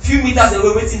few meters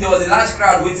away waiting. There was a large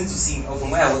crowd waiting to see. Or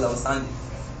from where I was standing.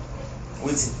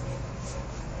 Waiting.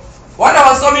 When I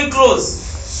was coming close,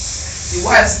 the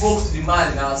wife spoke to the man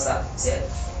in the outside. He said,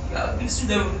 you see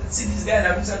this guy and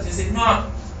I'm He said, no,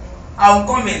 I'm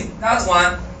coming. That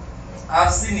one,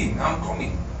 I've seen him. I'm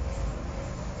coming.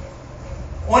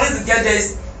 Only to get there,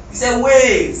 he said,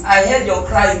 wait, I heard your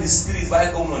cry in the spirit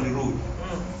while coming on the road.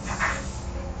 I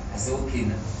said, okay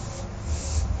now.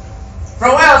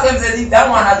 From where I was coming, he said, that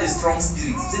one had a strong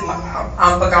spirit. He said,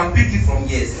 I can pick it from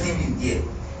here. Leave him here.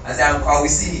 I said, I will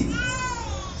see him. He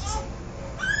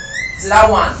said, that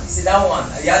one.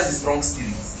 He has a strong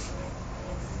spirit.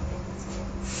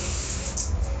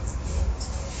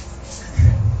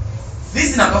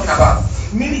 This thing I'm talking about,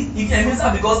 meaning if you're a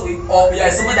minister because you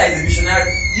are someone that is a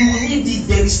missionary, you will need this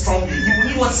very strongly. You will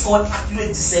need what's called accurate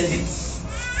discernment.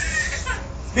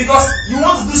 Because you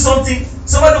want to do something,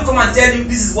 somebody will come and tell you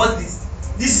this is what this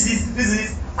is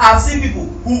this. I've seen people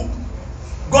who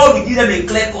God will give them a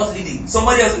clear-cut leading.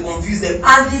 Somebody else will confuse them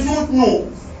and they don't know.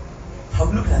 Have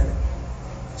a look at that.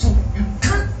 So you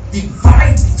can't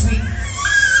divide between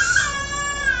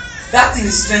that in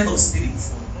the strength of spirit.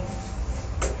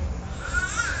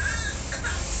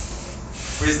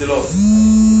 Praise the Lord.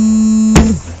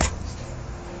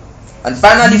 And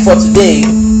finally for today,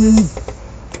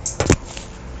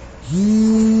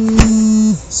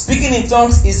 speaking in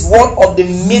tongues is one of the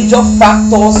major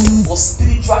factors for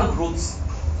spiritual growth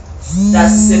that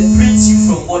separates you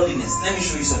from worldliness. Let me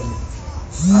show you something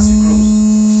as we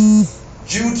close.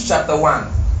 Jude chapter 1.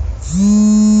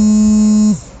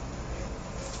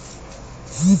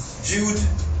 Jude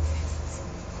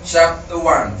chapter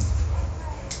 1.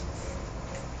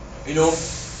 You know,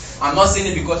 I'm not saying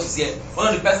it because she's here. One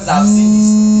of the persons I've seen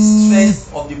is the strength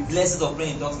of the blessings of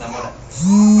praying in tongues, my mother.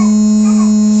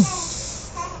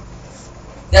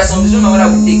 There are some decisions my mother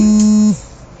will take.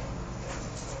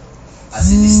 I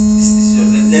say this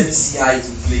decision, let me see how it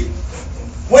will play.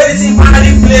 When the thing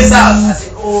finally plays out, I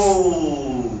say,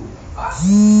 oh.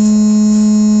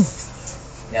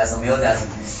 There are some elders in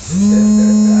this.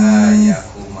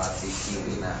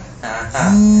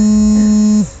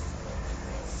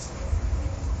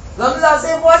 Sometimes I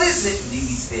say, what is it? Leave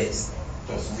it first.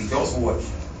 Just watch.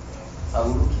 I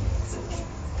will look. It's okay.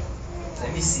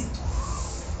 Let me see.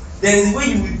 There is a way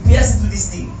you will pierce into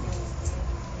this thing.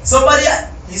 Somebody,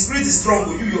 his spirit is strong,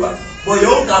 but you are. But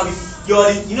your own can be,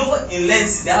 you know what? In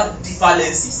lenses, they have deeper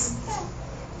lenses.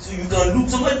 So you can look,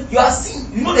 somebody, you are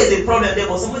seeing, you know there's a problem there,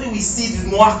 but somebody will see it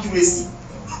with more accuracy.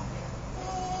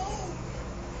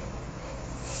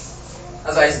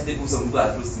 That's why I used to take some people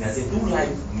are close to me. I said, don't lie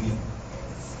to me.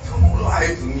 Don't lie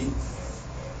to me.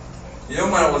 The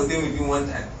young man I was staying with him one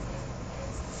time.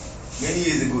 Many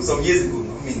years ago, some years ago,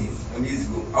 not many, some years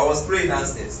ago. I was praying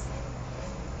downstairs.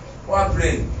 While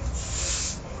praying,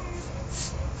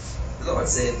 the Lord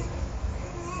said,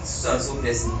 so and so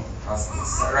person has,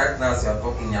 right now as you are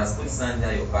talking, he has put his hand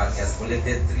near your back, he has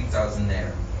collected 3,000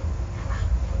 naira.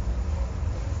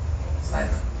 It's like,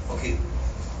 okay.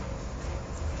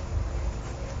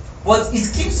 But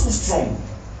it came so strong.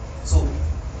 So,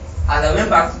 as I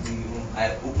went back to the room,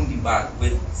 I opened the bag,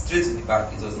 went straight to the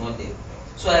bag, it was not there.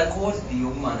 So I called the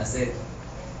young man, I said,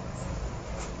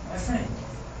 my friend,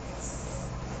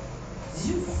 do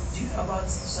you know about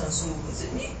so and so? He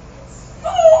said, me?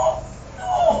 No.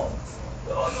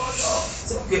 I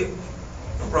said, okay,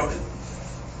 no problem.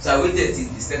 So I waited till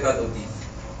he stepped out of the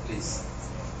place.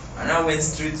 And I went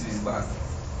straight to his bag.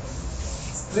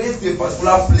 Straight to a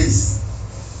particular place.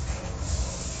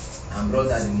 And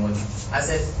brought out the money. I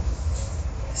said,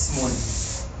 this money.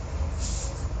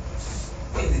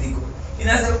 Where did he go? And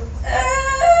I said,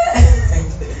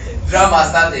 drama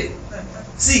started.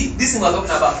 See, this thing we're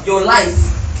talking about, your life,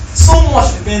 so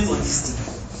much depends on this thing.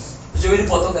 You already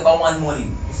talked about one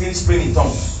morning, you finished praying in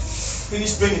tongues. He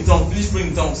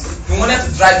wanted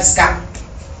to drive his car.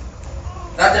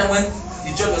 That time when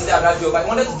the church was there at that job, he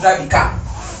wanted to drive the car.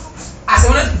 As he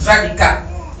wanted to drive the car,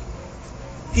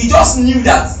 he just knew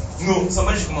that, no,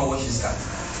 somebody should come and wash his car.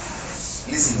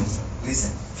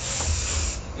 Listen.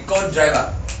 He called the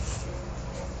driver.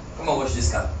 Come and wash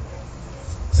this car.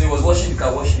 So he was washing the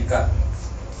car.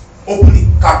 Opened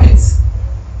the carpet.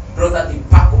 Brought out a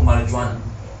pack of marijuana.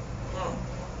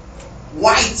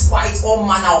 White, all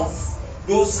manner of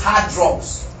those hard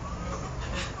drugs.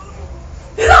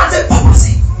 They don't say, Papa,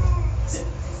 say,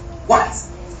 what?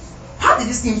 How did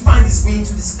this thing find its way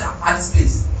into this car at this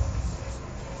place?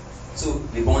 So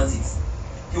they burnt it.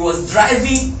 He was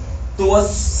driving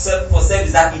towards for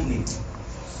service that evening.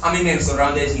 Men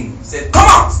surrounded him. He said, come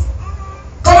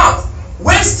out!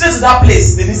 Went straight to that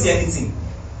place. They didn't see anything.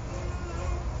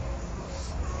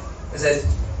 He said,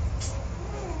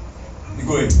 be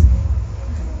going.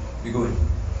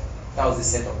 That was the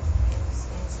setup.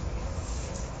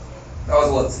 That was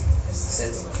what? The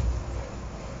setup.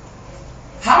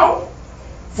 How?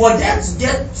 For them to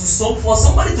get to for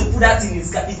somebody to put that in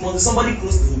his car, it must be somebody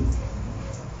close to him.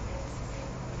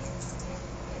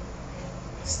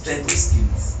 Strength of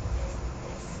spirit.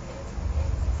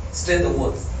 Strength of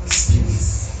what? Spirit.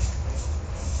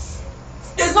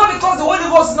 It's not because the Holy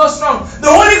Ghost is not strong. The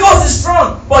Holy Ghost is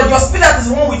strong, but your spirit is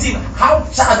one with him. How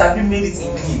charged have you made it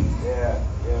in him? Yeah.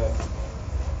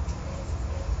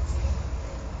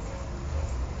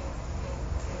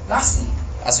 Lastly,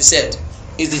 as we said,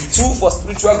 is the tool for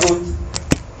spiritual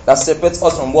growth that separates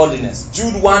us from worldliness.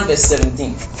 Jude 1 verse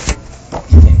 17.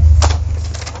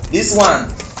 This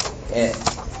one,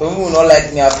 some will not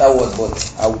like me afterwards,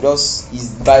 but I will just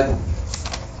use the Bible.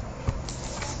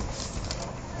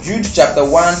 Jude chapter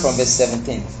 1 from verse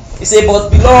 17. He said, but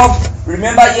beloved,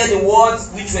 remember ye the words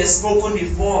which were spoken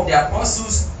before of the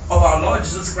apostles of our Lord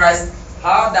Jesus Christ,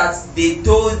 how that they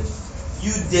told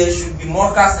you there should be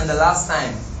mockers in the last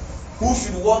time, who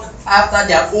should walk after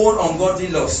their own ungodly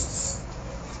lusts.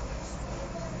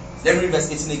 Let me read verse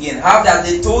 18 again. How that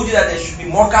they told you that there should be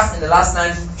mockers in the last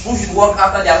time, who should walk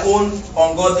after their own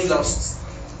ungodly lusts.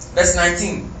 Verse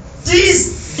 19.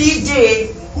 These be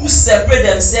they who separate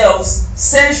themselves,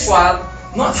 sensual,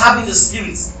 not having the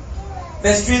Spirit.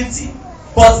 Verse 20.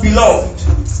 But ye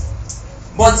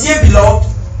beloved,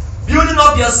 building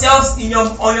up yourselves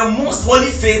on your most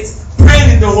holy faith, praying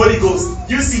in the Holy Ghost.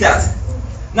 You see that?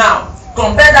 Now,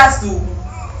 compare that to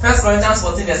 1 Corinthians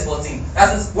 14 verse 14.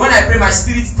 That is, when I pray, my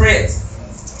spirit prays.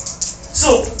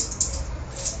 So,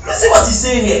 let's see what he's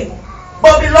saying here.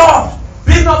 But beloved,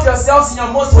 building up yourselves in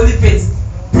your most holy faith,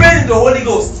 praying in the Holy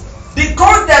Ghost. The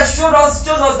context shows us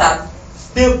that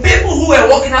the people who were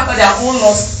walking after their own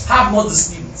lusts have not the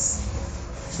Spirit.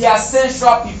 They are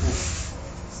sensual people.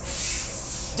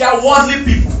 They are worldly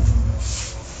people.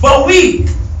 But we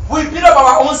build up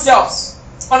our own selves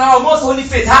on our most holy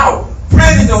faith. How?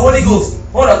 Praying in the Holy Ghost.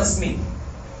 What does this mean?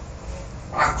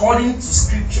 According to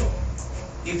Scripture,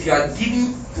 if you are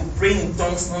given to praying in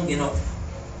tongues long enough,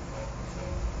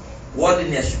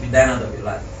 worldliness should be dying out of your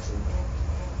life.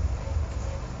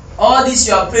 All this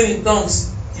you are praying in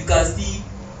tongues, you can still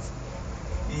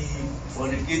be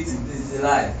fornicating. This is a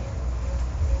lie.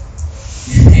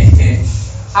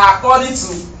 According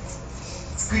to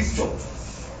Scripture,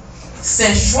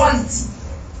 sensuality.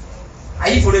 Are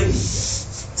you following me?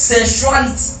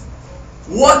 Sensuality,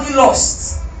 worldly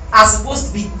lusts are supposed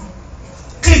to be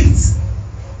clipped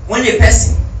when a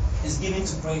person is given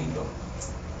to praying in tongues.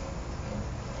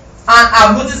 And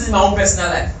I've noticed in my own personal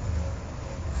life,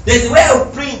 there's a way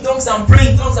of praying in tongues and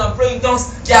praying in tongues and praying in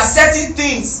tongues. There are certain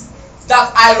things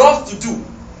that I love to do.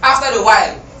 After a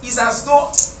while, it's as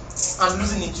though I'm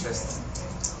losing interest.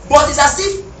 But it's as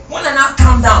if when I now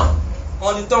calm down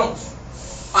on the tongues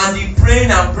and the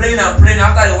praying and praying and praying,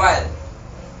 after a while,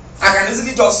 I can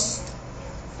easily just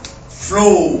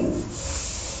flow.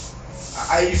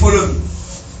 You follow me?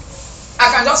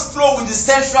 I can just flow with the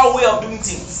central way of doing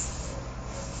things.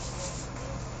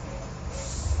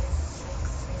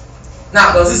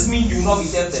 Now, does this mean you will not be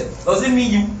tempted? Does it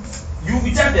mean you will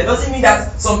be tempted? Does it mean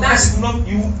that sometimes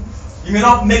you may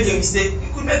not make a mistake?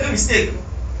 You could make a mistake.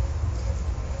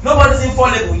 Nobody's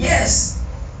infallible, yes.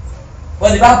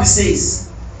 But the Bible says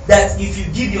that if you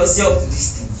give yourself to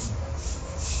this thing,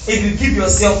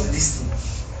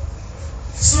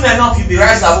 soon enough you'll be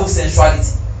rising above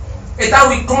sensuality. A time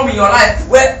will come in your life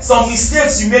where some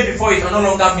mistakes you made before, you can no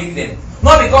longer make them.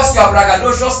 Not because you are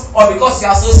braggadocious or because you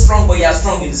are so strong, but you are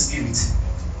strong in the spirit.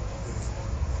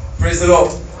 Praise the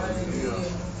Lord.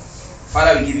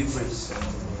 Father, we give you praise.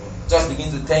 Just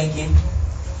begin to thank Him.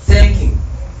 Thank Him.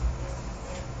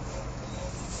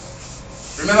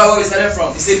 Remember where we started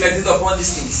from. He said, meditate upon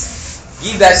these things.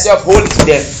 Give thyself wholly to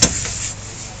them.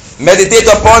 Meditate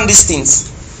upon these things.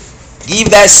 Give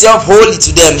thyself wholly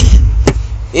to them.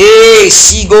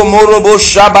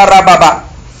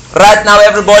 Right now,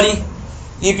 everybody,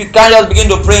 if you can just begin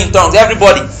to pray in tongues,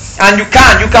 everybody, and you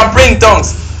can pray in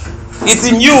tongues. It's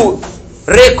in you.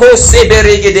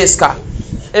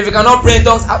 If you cannot pray in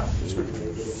tongues,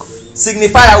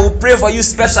 signify I will pray for you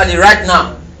specially right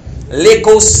now.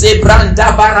 Leko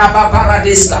sebranda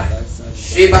barababaradesta.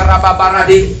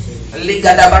 Shebarababarade.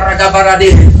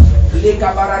 Ligadabaragarade.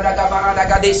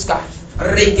 Likabaradagaradagadesta.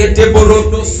 Rekete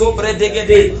borodo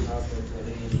sobredegede.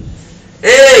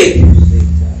 Hey,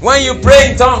 when you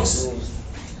pray in tongues,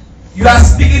 you are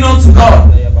speaking unto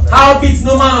God. Howbeit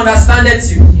no man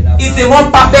understandeth you. It's the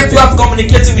one perfect way of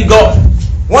communicating with God.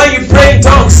 When you pray in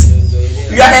tongues,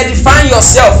 you are edifying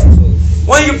yourself.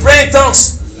 When you pray in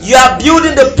tongues, you are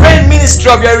building the praying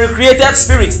ministry of your recreated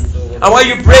spirit. And when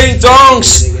you pray in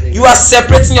tongues, you are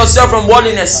separating yourself from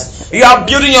worldliness. You are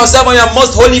building yourself on your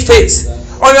most holy faith.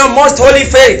 On your most holy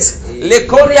faith.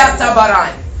 Lekoria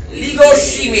tabarai. Ligo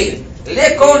shime.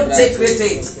 Lekon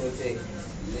tekrete.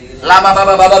 La baba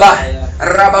baba baba.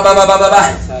 Rababa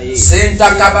baba.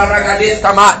 Senta kabaragadet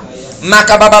kama.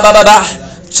 Makababa baba.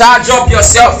 Charge up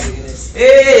yourself.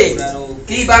 Hey.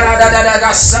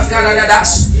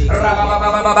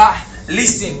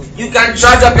 Listen, you can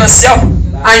charge up yourself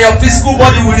and your physical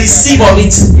body will receive of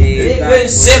it.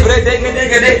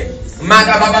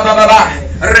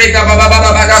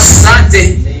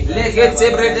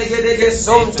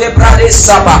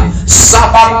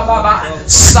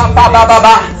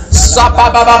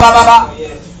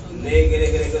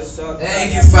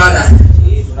 Thank you, Father.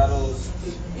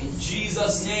 In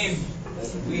Jesus' name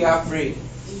we have prayed.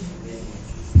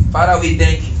 Father, we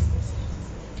thank you.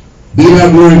 Be thou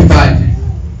glorified.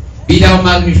 Be thou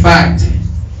magnified.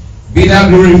 Be thou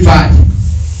glorified.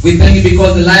 We thank you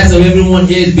because the lives of everyone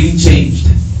here is being changed.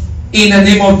 In the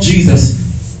name of Jesus,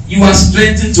 you are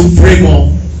strengthened to pray more.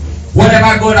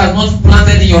 Whatever God has not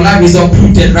planted in your life is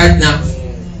uprooted right now.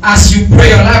 As you pray,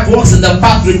 your life walks in the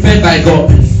path prepared by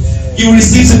God. You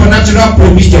receive supernatural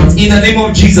provisions in the name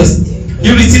of Jesus.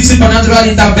 You receive supernatural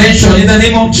intervention in the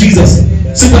name of Jesus.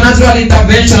 Supernatural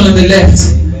intervention on the left,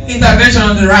 intervention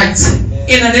on the right,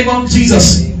 in the name of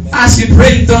Jesus. As you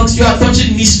pray in tongues, you are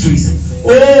touching mysteries.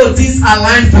 Oh, things are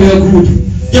aligned for your good.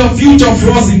 Your future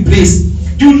flows in place.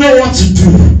 You know what to do.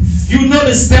 You know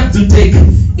the step to take.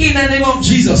 In the name of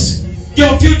Jesus,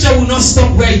 your future will not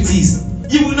stop where it is.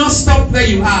 You will not stop where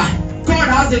you are. God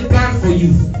has a plan for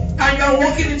you, and you are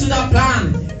walking into that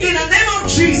plan. In the name of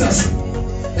Jesus.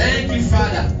 Thank you,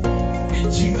 Father.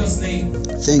 In Jesus' name.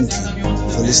 Thank you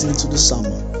for listening to the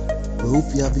sermon. We hope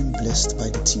you have been blessed by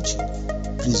the teaching.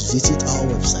 Please visit our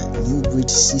website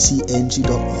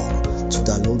newbridgeccng.org to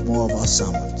download more of our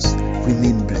sermons.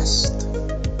 Remain blessed.